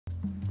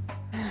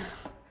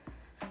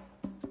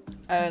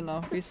I don't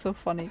know, he's so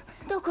funny.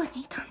 どこ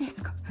にいたんで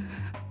すか？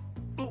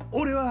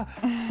俺は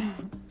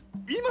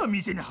今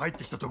店に入っ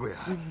てきたとこや。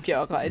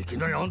Ja, い right. き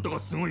なりあんたが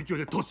すごい勢い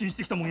で突進し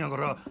てきたもんやか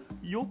ら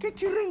避け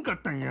きれんか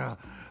ったんや。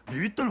ビ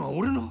ビったのは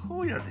俺の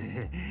方や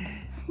で。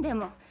で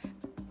も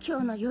今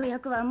日の予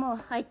約はもう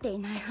入ってい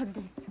ないはず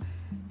です。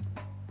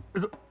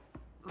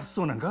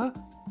そうなんか？い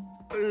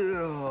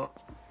や、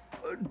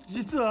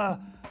実は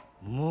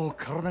もう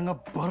体が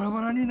バラ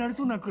バラになり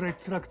そうなくらい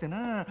辛くて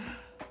な。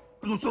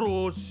そしたら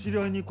知り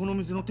合いにこの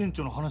店の店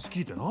長の話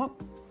聞いてな。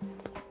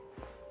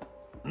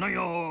なんや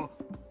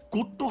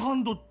ゴッドハ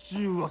ンドっ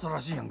ちゅう噂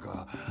らしいやん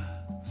か。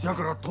せや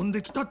から飛ん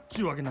できたっ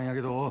ちゅうわけなんや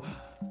けど。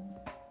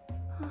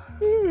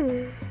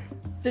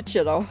Did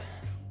you though?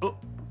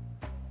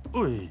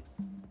 おい。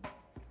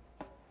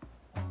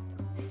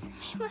す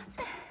みま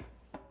せん。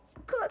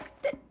怖く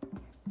て。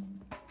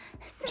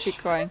She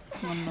crying.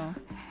 Oh no.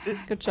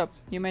 Good job.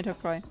 You made her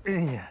cry.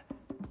 いや。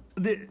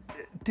で、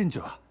店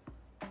長は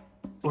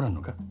おらん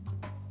のか？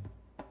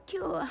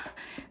今日は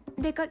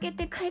出かけ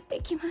て帰って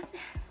きません。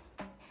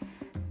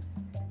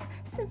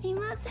すみ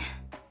ませ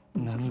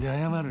ん。なんで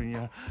謝るん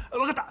や。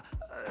わかった。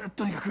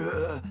とにか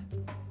く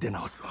出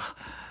直すわ。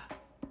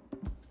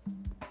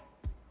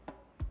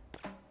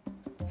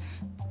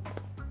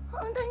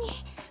本当にす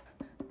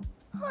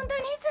みま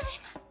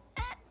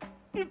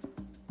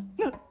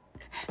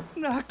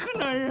せん。泣く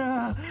な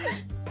や。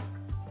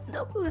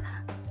どこが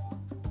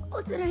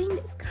お辛いん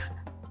ですか？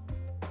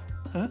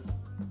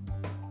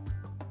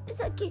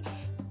さっき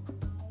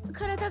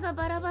体が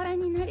バラバラ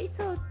になり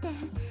そうって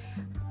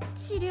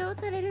治療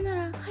されるな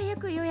ら早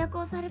く予約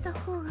をされた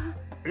方が。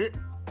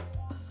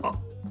あ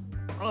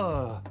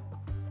あ、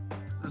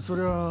そ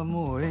れは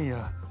もうええん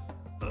や。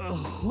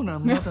ほな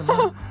まだな。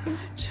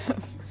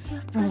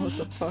What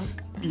the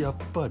fuck? やっ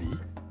ぱり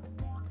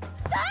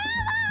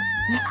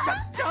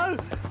ちゃう違う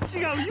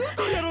言う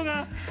とるやろ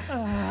が。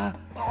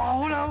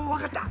ほらわ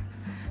かった。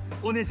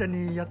お姉ちゃん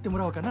にやっても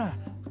らおうかな。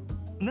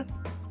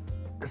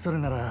それ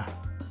なら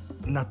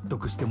納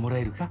得してもら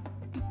えるか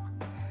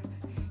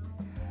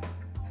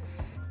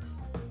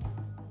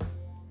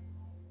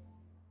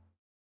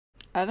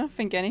？I don't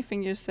think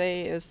anything you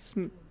say is,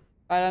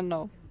 I don't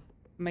know,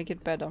 make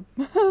it better.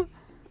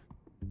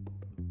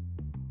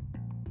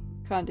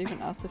 Can't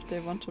even ask if they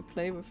want to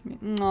play with me.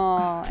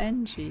 Aw,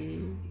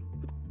 Angie.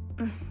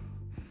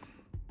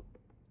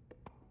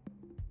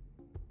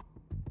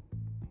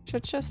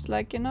 Should just,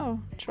 like, you know,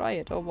 try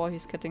it. Oh wow,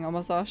 he's getting a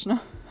massage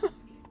now.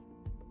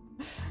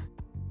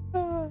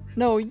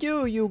 No,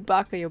 you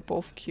Baka, you're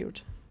both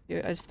cute.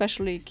 You're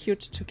especially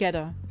cute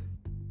together.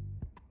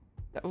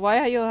 Why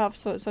are you have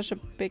such a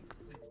big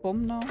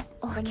bum now?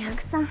 お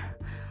客さん、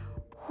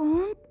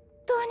本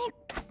当に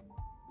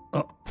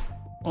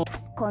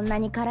こんな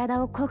に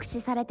体を酷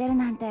使されてる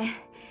なんて。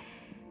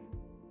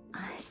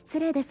失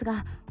礼です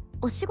が、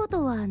お仕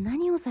事は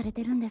何をされ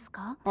てるんです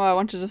か？ Oh, I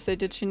wanted to say,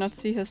 did she not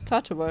see his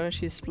tattoo where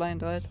she's blind,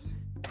 right?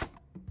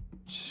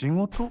 仕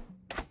事？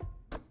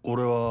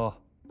俺は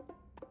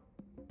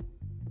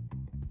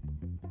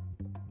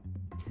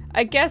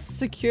I guess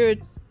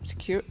securities.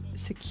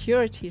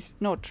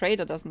 No,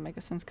 trader doesn't make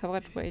a sense.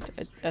 Covered. Wait,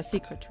 a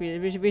secret.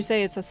 We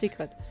say it's a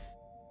secret.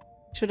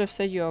 Should have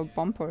said you're a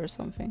bumper or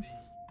something.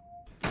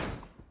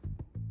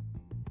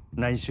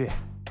 内緒や。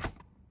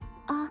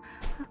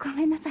ご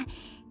めんなさい。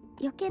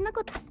余計な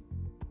こと。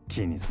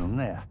気にすん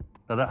なや。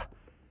ただ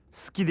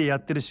好きでや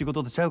ってる仕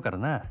事とちゃうから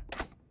な。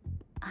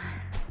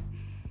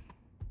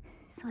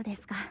そうで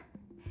すか。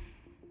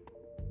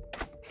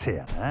せ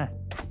やな。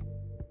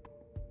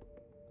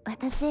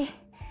私、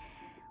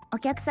お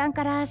客さん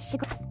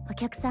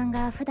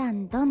が普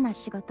段どんな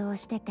仕事を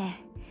してて、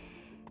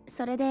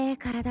それで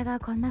体が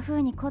こんな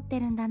風に凝って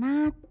るんだ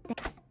なって。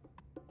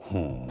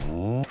ほ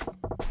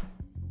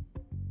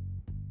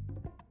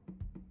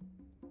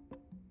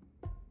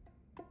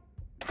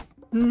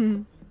う。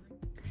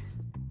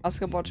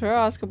Ask about her,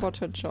 ask about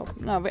her job.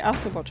 No, we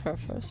ask about her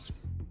first.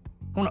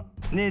 ほな、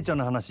姉ちゃん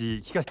の話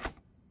聞かせて。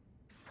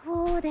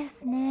そうで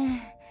す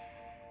ね。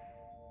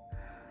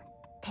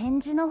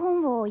展示の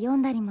本を読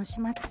んだりもし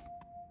ます。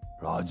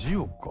ラジ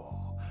オか。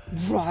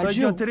最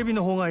近はテレビ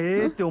の方が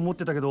ええって思っ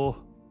てたけど、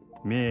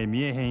目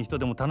見えへん人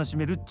でも楽し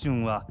めるっちゅう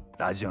んは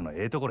ラジオの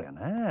ええところや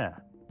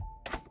な。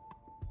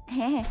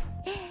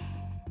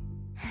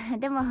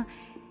でも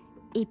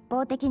一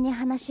方的に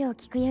話を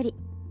聞くより、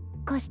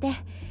こうして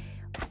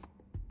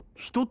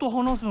人と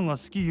話すんが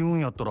好き言うん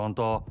やったらあん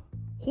たホ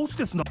ス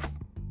テスな。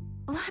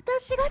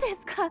私がです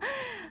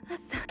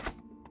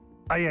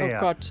か？いやいや、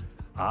 Oh God.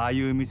 ああ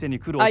いう店に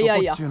来る男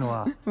っちゅうの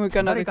は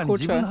誰かに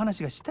自分の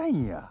話がしたい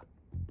んや。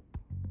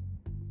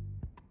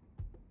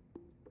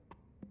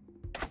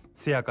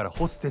せやから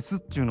ホステスっ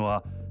ちゅうの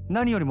は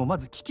何よりもま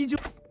ず聞き上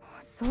手。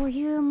そう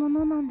いうも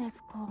のなんで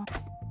すか？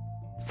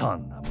そ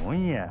んなも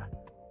んや。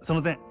そ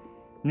の点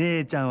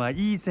姉ちゃんは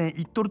いい線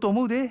いっとると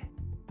思うで。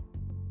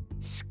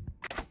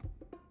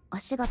お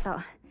仕事。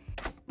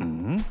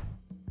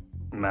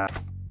まあ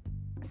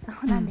そ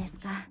うなんです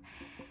か。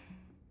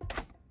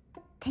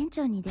店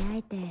長に出会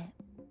えて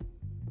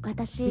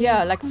私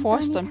Yeah, like 本当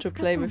force に them 助 to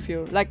かった play んで with す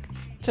you. Like,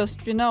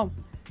 just, you know,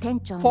 店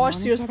長のお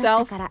force 店だっ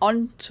yourself たから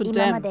onto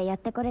今ま them. でやっ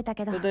てこれた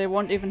けど So they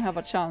won't even have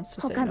a chance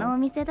to say 他のお no.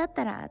 店だっ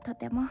たらと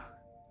ても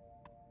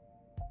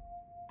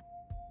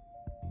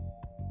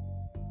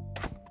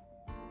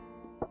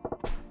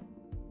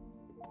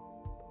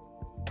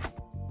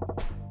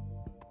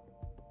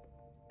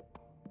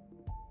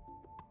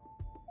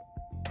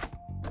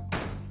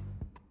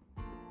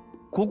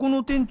ここ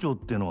の店長っ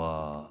ての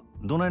は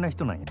どないな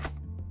人なんや。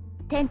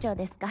店長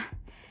ですか。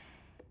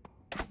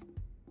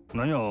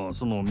なんや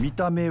その見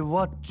た目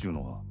はっちゅう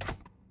のは。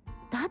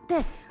だっ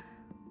て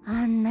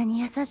あんなに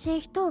優し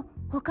い人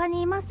他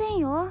にいません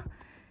よ。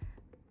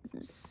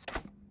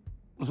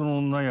そ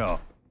のなんや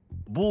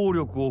暴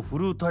力を振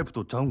るうタイプ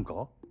とちゃうんか。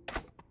暴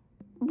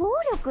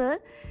力？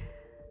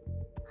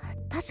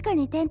確か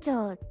に店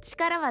長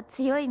力は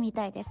強いみ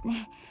たいです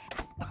ね。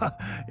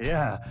い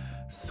や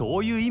そ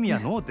ういう意味や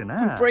のうて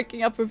な。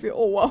Breaking up with you.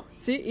 Oh wow.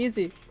 See,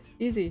 easy,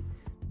 easy.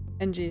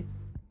 NG.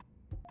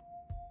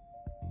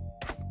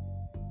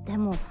 で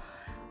も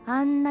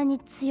あんなに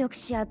強く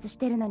指圧し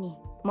てるのに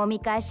揉み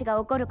返しが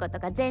起こること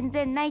が全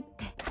然ないっ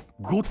て。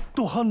ゴッ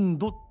ドハン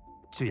ドっ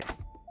ちゅや。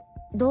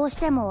どうし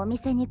てもお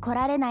店に来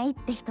られないっ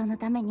て人の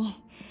ため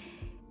に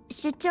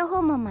出張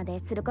訪問まで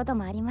すること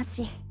もあります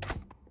し、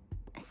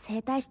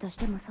整体師とし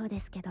てもそうで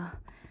すけど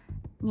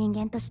人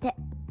間として。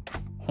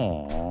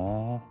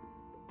はあ。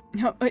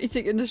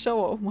Eating in the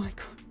shower. Oh my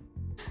god.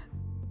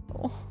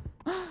 Oh,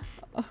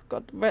 oh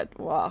god, wet.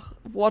 Wow.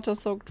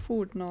 Water-soaked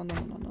food. No, no,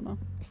 no, no, no.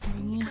 そ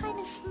れに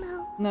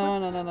No,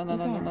 no, no, no, no,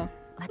 no, no, no.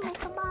 私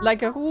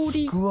Like a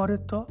Rudy. 救われ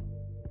た。Oh,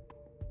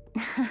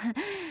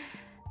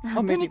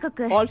 とに maybe か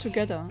く all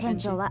together. 店 NG.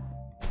 長は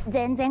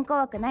全然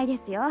怖くないで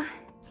すよ。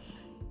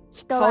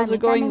人は How's 見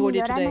it た目 going, に Woody,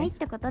 よらない today? っ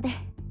てことで。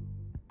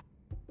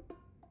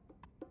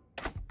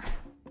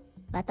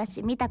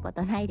私見たこ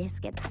とないで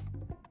すけど。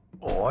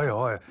おい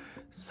おい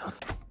さす。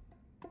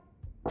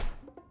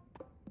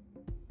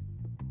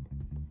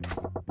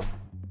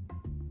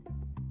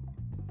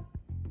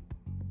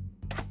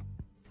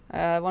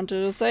I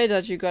wanted to say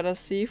that you gotta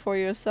see for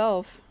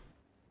yourself.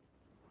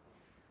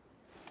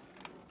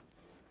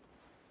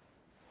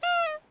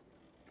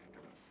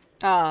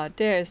 Ah,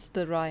 there's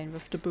the Rhine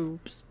with the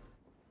boobs.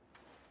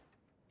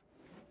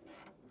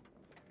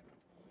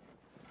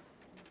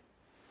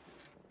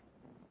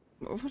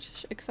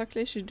 What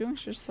exactly is she doing?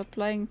 She's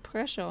applying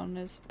pressure on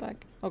his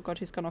back. Oh god,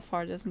 he's gonna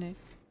fart, isn't he?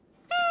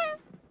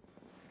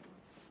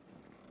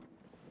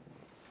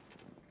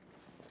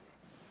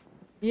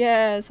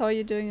 Yes, how are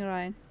you doing,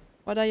 Ryan?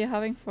 What are you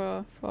having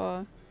for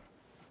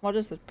what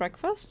is it,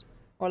 breakfast?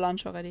 Or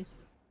lunch already?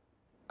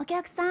 お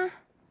客さん。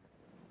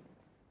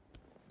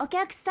お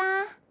客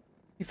さん。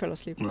 He fell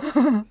asleep.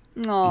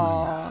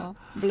 Aww,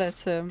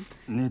 bless him.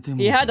 寝ても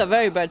He had a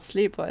very bad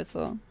sleep, right?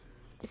 So.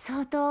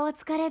 相当お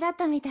疲れだっ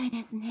たみたい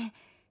ですね。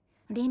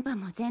リンパ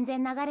も全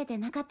然流れて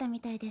なかったみ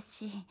たいです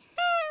し、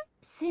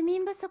睡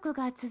眠不足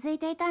が続い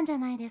ていたんじゃ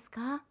ないです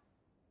か？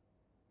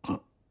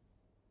あ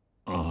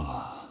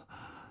あ、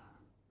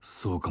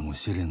そうかも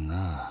しれん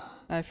な。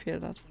I feel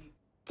that.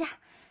 じゃあ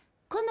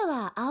今度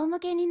は仰向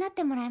けになっ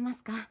てもらえます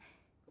か？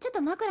ちょっ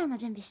と枕の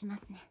準備しま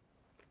すね。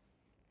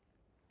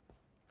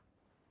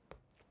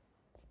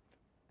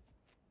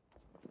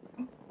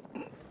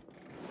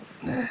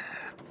っ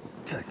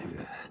たく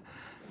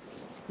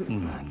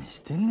何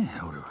してんねん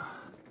俺は。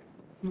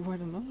I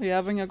don't know. You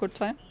having a good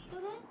time?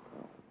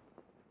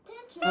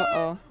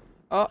 Uh-oh.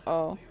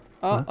 Uh-oh.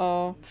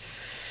 Uh-oh.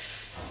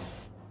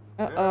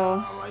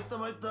 Uh-oh. 参った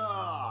参っ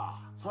た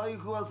財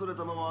布忘れ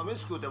たまま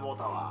飯食うてもう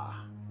た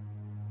わ。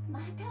ま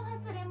た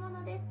忘れ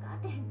物ですか、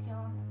店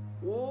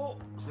長？おお、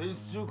戦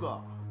時中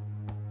か。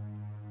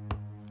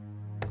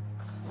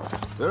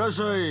いらっ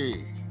しゃ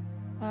い。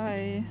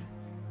Hi.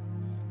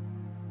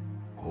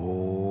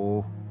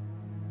 ほ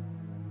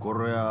う、こ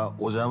れは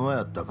お邪魔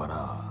やったか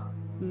な。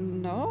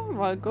No,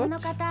 well, こ good. の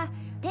方、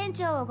店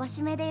長をご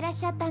指名でいらっ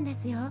しゃったんで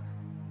すよ。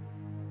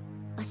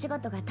お仕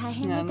事が大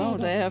変み Yeah, た no, い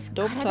they で、 have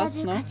dope 体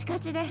tats, 中 no? カチカ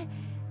チで、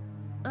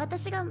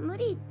私が無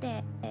理言っ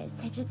て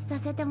施術さ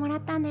せてもら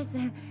ったんです。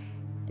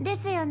で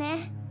すよ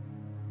ね。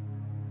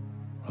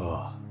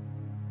あ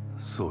あ、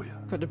そうや。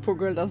 But the poor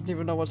girl doesn't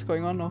even know what's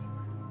going on now.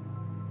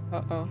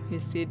 Uh-oh, he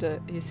see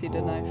the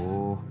knife.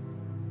 ほ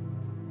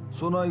う、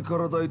そない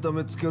体痛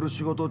めつける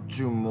仕事っ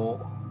ちゅうんも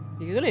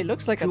He really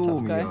looks like a 興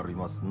tough 味あ guy. り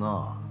ます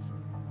な。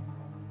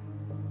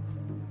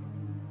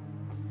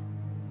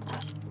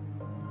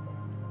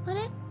あ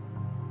れ？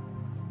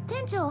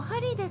店長、ハ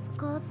リーです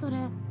か、それ？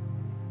は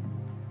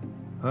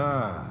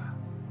あ、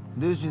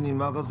弟子に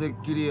任せっ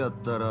きりやっ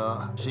た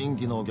ら新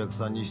規のお客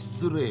さんに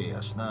失礼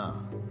やしな。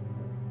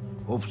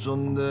オプショ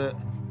ンで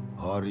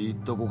ハリー行っ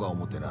とこか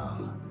思てな。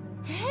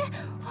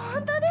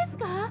本当です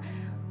か？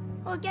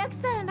お客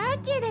さんラ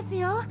ッキーです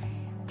よ。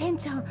店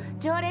長、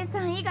常連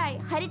さん以外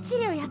針治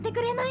療やって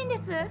くれないんで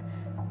す。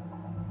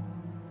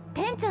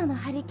店長の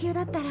針灸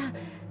だったら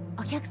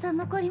お客さん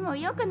のこりも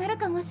良くなる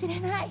かもしれ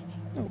ない。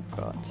 Oh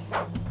god.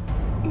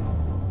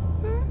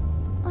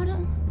 あれ、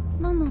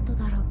何の音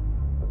だろ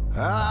う？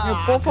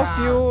 Both of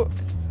you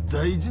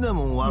大事な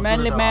もん忘れ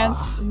manly たわ。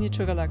 mans need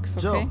to relax,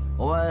 ジョ okay? ー、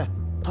お前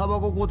タバ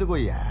コ買うてこ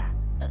いや。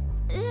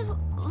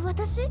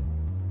私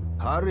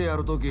春や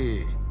ると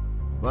き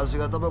わし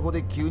がタバコ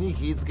で急に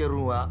火つける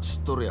んは知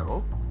っとるや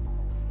ろ。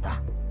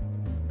あ、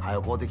早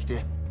く買うてき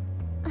て。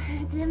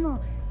で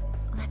も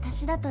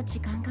私だと時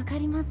間かか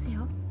ります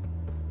よ。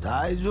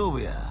大丈夫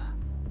や。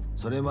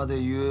それまで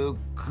ゆ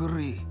っく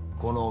り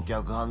このお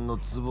客はんの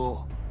ツ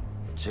ボ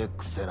チェッ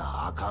クせ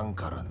なあかん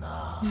から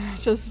な。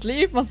Just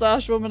leave,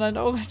 Massage Woman. I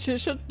know. You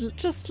should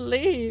just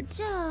leave.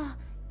 じゃあ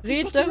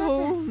Read 行っ the てきます。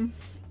 room.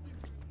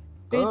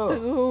 Read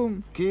the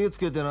room. 気ぃつ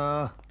けて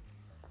な。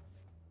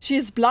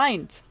 She's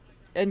blind.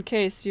 In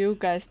case you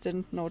guys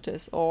didn't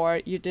notice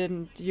or you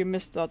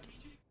missed that.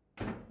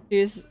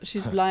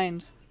 She's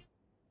blind.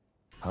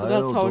 So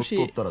that's how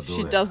she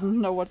doesn't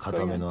know what's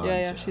going on.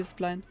 Yeah, she's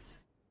blind.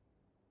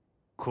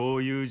 こ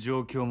ういう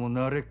状況も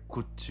慣れっ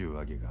こっちゅう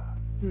わけが。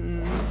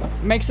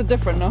Makes it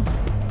different, no?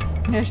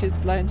 Yeah, she's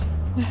blind.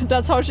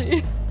 That's how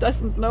she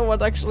doesn't know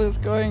what actually is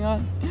going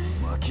on.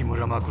 牧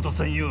村誠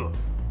さんよ。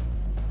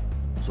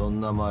そん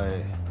な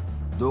前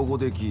どこ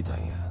で聞いたん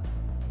や。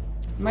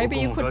 Maybe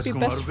you could be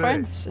best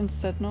friends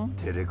instead, no?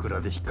 テレク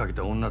ラで引っ掛け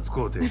た女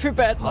使うて If you're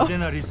bad, 派手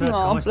なリサーチか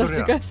no. ましと Bless り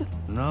you ゃ guys.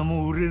 何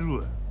も売れる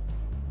わ。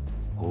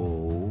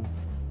ほ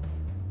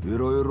う、い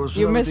ろいろ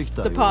You 調べてき missed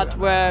た the ようや part な。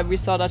 where we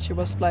saw that she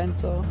was blind,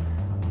 so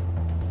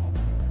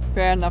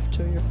fair enough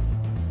to you.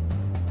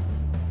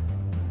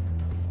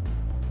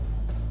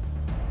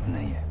 な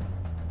んや、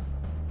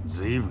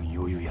ずいぶん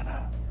余裕や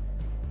な。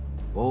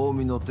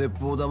近江の鉄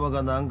砲玉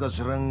がなんか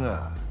知らん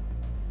が、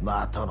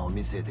的の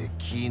店で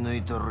気抜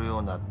いとるよ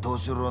うな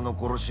年郎の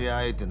殺し屋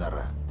相手な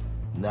ら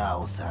な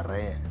おさら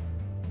や。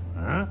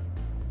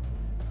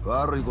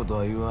悪いこと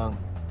は言わん。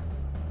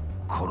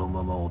この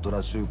ままおと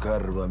なしゅう帰れ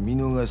ば見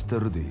逃して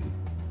るで。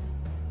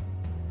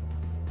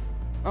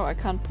 Oh, I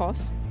can't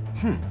pause.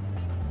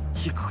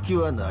 引く気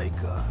はない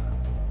か。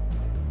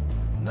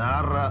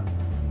なら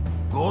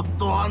ゴッ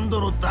ドハン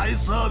ドの大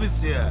サービ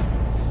スや。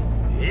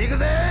行く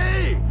で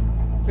ー。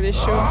 Pretty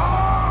sure.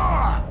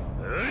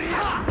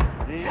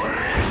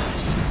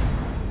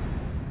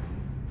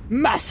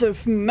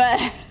 Massive man.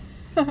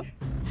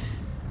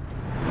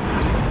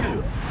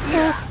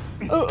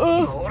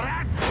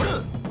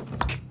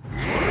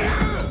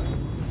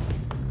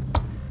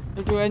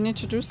 Do I need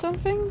to do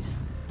something?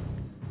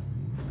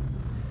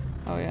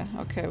 Oh yeah,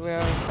 okay, we're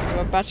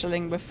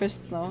battling with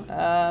fists now.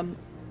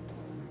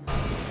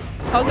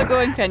 How's it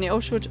going, Kenny? Oh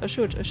shoot, oh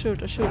shoot, oh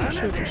shoot, oh shoot, oh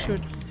shoot, oh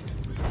shoot.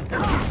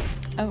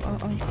 Oh, oh,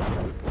 oh.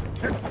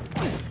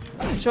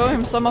 Show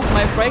him some of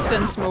my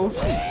breakdance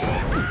moves.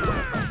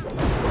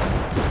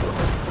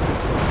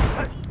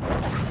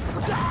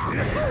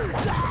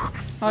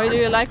 How do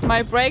you like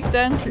my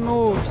breakdance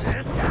moves?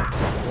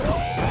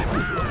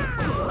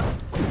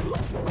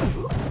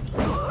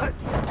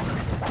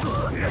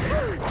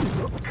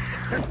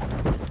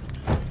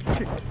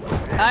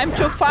 I'm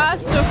too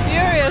fast, too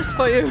furious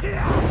for you.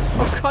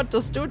 Oh god,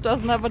 this dude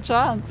doesn't have a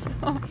chance.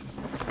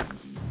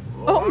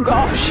 Oh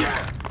gosh.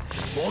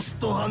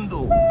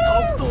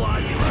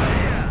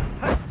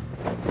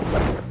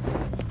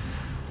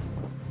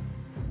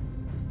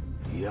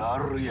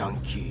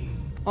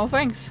 Oh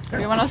thanks.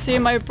 You wanna see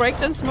my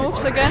breakdance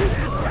moves again?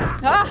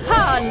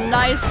 Haha,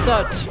 nice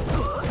dodge.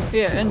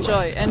 Here,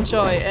 enjoy,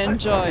 enjoy,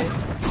 enjoy.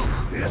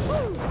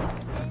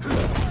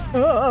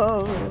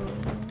 Oh.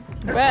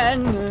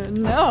 Ben,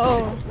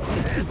 no.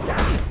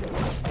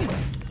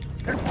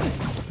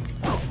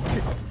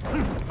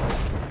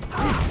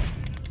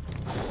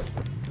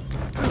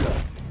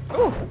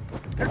 Ooh.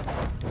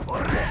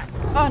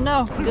 Oh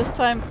no, this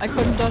time I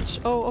couldn't dodge.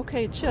 Oh,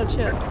 okay, chill,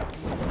 chill.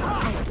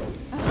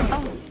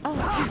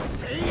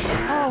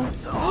 Oh.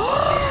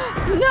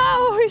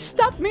 No, he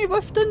stabbed me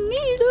with the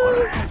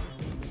needle.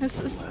 This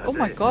is, oh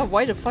my god,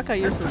 why the fuck are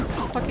you so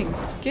fucking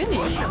skinny?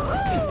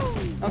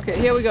 Okay,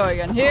 here we go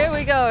again. Here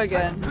we go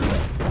again.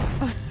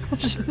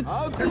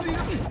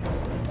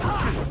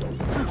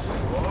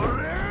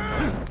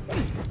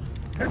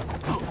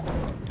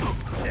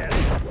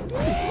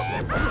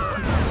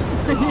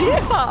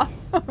 Yeah.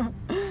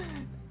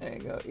 There you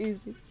go,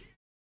 easy.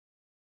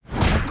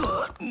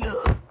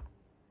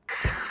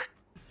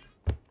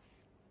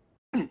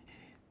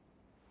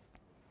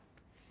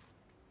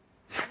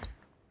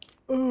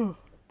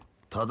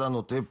 ただ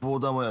の鉄砲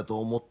玉やと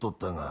思っとっ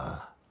た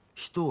が、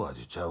一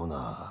味ちゃう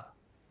な。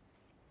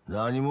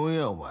何もん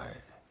やお前。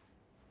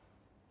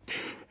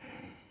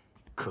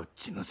こっ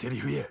ちのセリ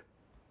フや。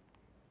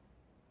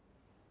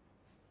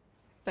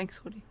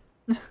Thanks, Rudy.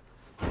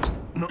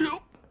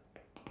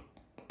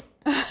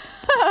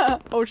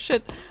 Oh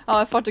shit. Oh,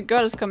 I thought the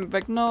girl is coming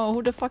back. No,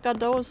 who the fuck are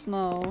those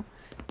now?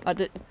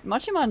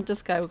 Majima and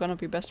this guy were gonna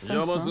be best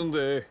friends,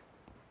 no?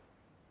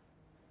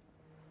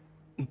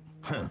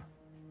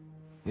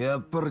 や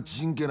っぱり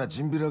ちんけな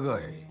チンピラか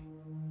い。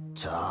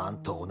ちゃん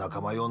とお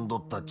仲間呼んど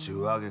ったっちゅ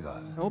うわけか。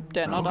 Nope,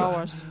 they're not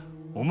ours.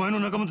 お前の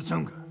仲間とちゃ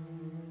うんか。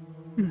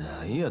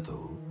なんや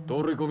と？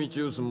取り込み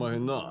中すんまへ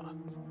んな。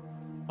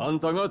あん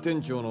たが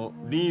店長の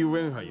リー・ウ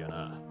ェンハイや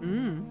な。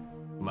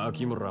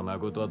牧村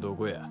誠はど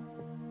こや？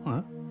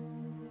え？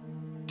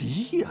リ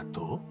ーや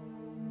と？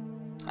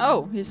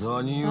 Oh, he's...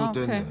 何言う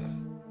てんね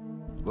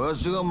ん。わ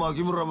しが牧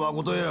村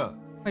誠や。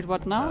Wait,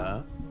 what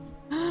now?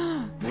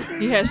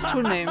 He has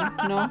two names,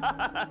 no?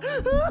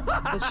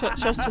 It's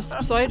just his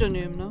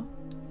pseudonym, no?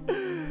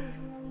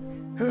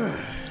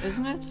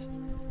 Isn't it?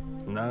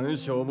 なん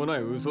しょうもな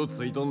い嘘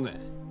ついとんねん。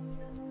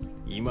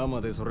今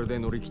までそれで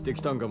乗り切って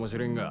きたんかもし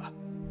れんが、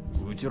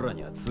うちら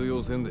には通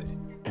用せんで。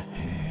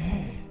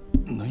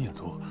なんや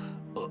と？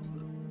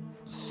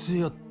せ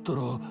やった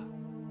ら。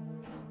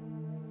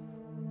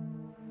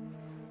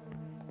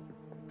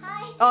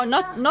Oh,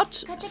 not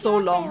so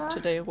long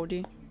today,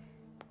 Rudi.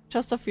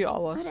 Just a few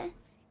hours.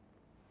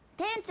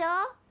 店長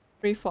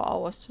 3-4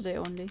 hours today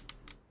only.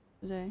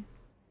 Today.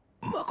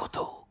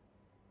 誠。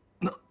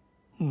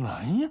な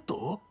んや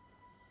と？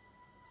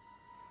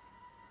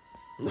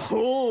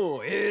お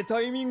お、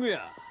タイミング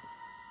や。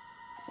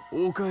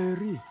おかえ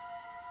り、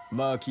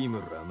牧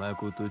村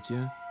誠ち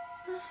ゃん。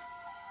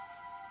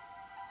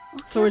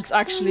So it's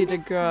actually the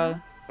girl.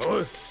 お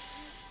い、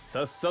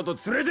さっさと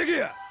連れてけ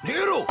や。逃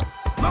げろ、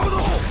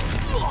誠。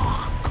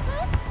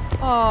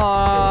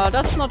Oh,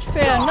 that's not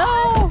fair. No,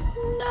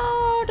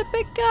 no, the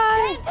big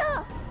guy. 店長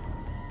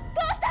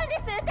どうしたんで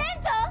す店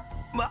長？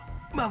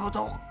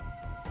誠。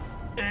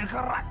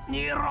から逃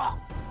げろ。なん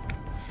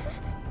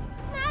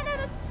な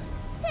の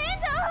店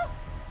長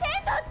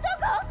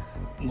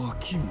どこ？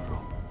牧村。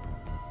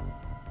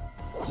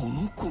こ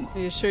の子が。 Are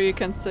you sure you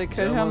can still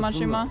kill her,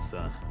 Majima?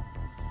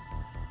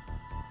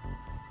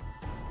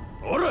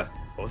 おら、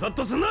おさっ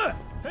とすんな。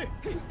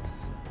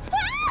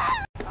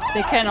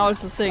They can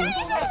also sing.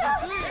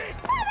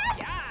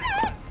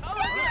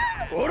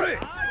 おれ、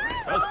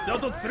さっさ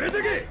と連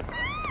れてけ。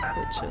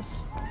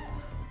 Bitches.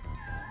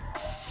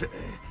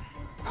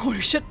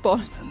 Holy shit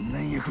balls. な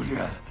んやこり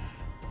ゃ。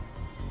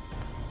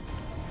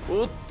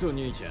おっと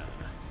兄ちゃん、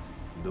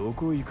ど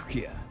こ行く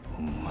気や？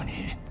ほんまに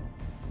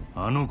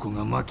あの子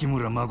が牧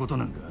村誠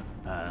なんか？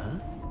あ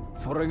あ、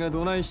それが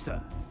どないし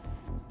た？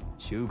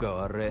中華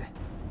はあれ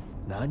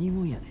何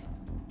もやね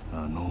ん。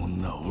あの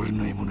女は俺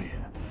の獲物や。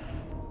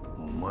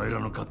お前ら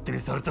の勝手に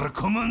されたら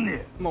困んね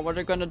え。 Well, what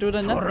are you gonna do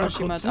then,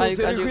 Majima? Are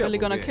you really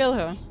gonna kill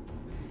her?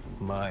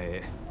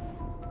 前、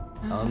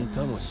あん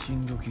たも死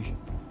んどき。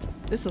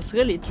 This is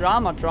really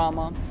drama.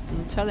 I'm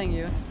telling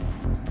you.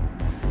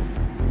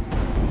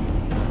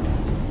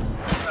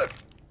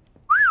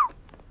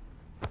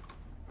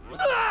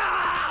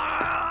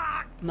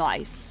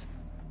 Nice.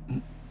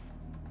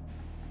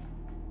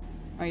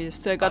 Oh, you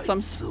still got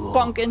some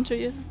spunk into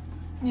you?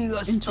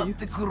 Into you?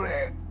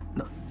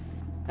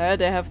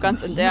 They have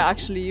guns and they're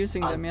actually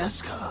using them, yeah?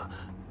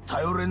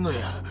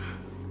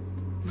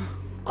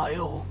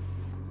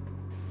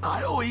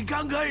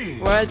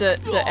 Well,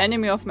 the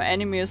enemy of my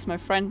enemy is my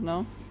friend,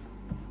 no?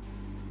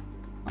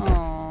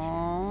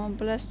 Oh,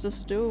 bless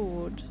this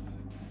dude.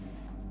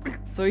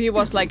 So he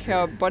was like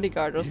her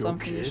bodyguard or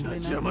something usually,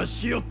 no?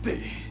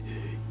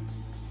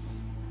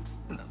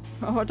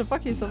 Oh, what the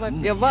fuck, he survived?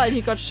 Yeah, well,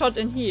 he got shot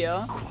in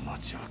here.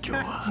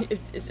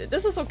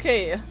 This is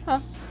okay,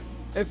 huh?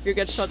 If you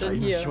get shot in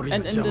here,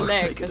 and in the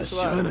leg as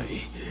well.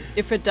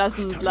 If it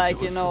doesn't,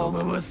 like, you know,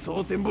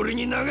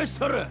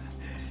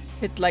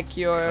 hit like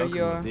your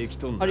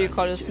how do you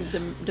call this,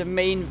 the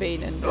main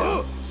vein in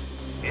there.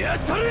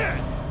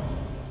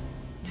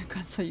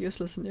 Guns are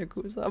useless in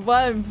Yakuza.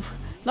 Well,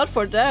 not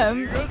for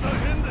them.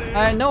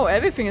 I know,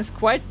 everything is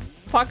quite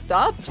fucked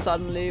up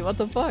suddenly, what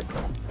the fuck.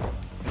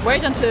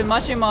 Wait until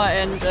Majima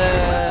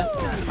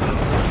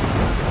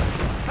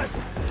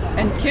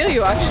and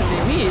Kiryu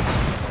actually meet.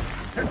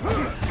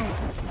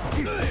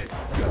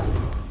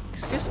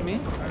 Excuse me.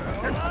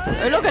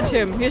 Oh, look at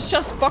him, he's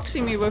just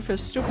boxing me with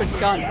his stupid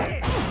gun.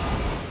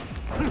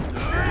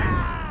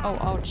 Oh,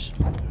 ouch.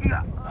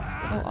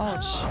 Oh,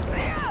 ouch.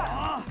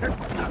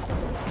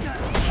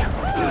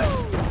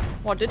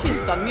 What, did he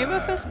stun me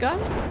with his gun?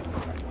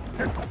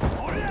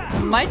 I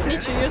might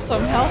need to use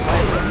some health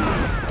item.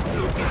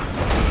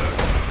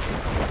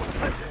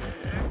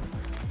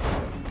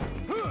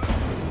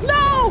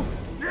 No!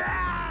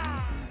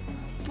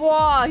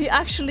 Wow, he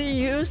actually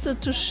used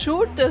it to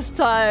shoot this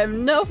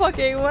time. No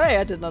fucking way.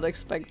 I did not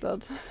expect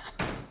that.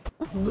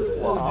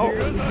 Wow.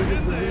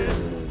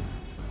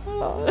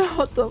 Oh,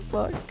 what the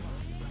fuck?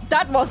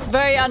 That was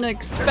very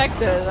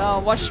unexpected. Oh,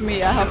 watch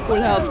me. I have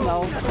full health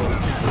now.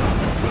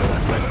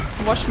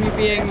 Watch me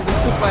being the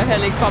super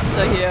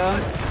helicopter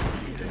here.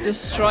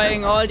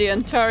 Destroying all the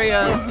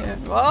interior here.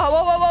 Whoa,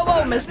 whoa, whoa, whoa,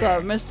 whoa, mister.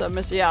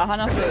 Yeah,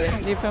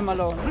 Hanase, leave him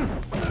alone.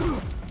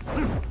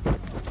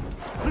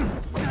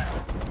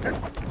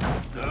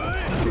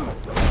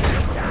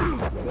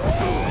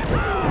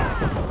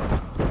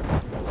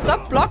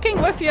 Stop blocking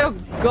with your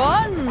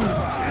gun!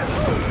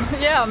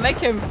 Yeah, make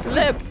him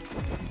flip.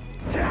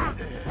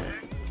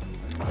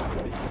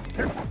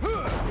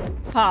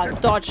 Ha,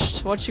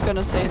 dodged. What you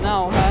gonna say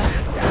now, huh?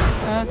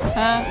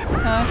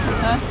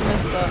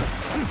 Mister.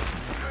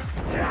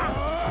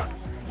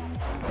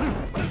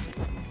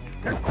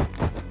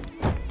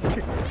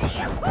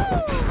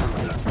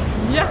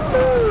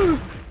 Yahoo!